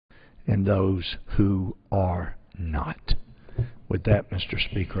and those who are not. With that, Mr.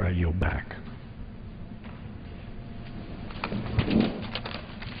 Speaker, I yield back.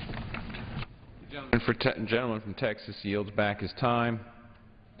 The gentleman from Texas yields back his time.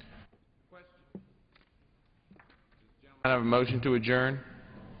 I have a motion to adjourn.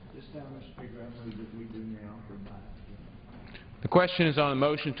 The question is on the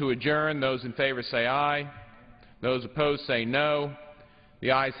motion to adjourn. Those in favor say aye. Those opposed say no.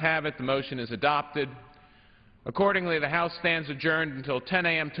 The ayes have it. The motion is adopted. Accordingly, the House stands adjourned until 10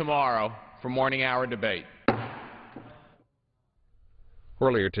 a.m. tomorrow for morning hour debate.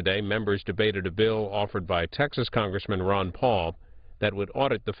 Earlier today, members debated a bill offered by Texas Congressman Ron Paul that would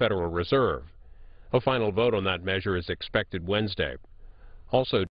audit the Federal Reserve. A final vote on that measure is expected Wednesday. Also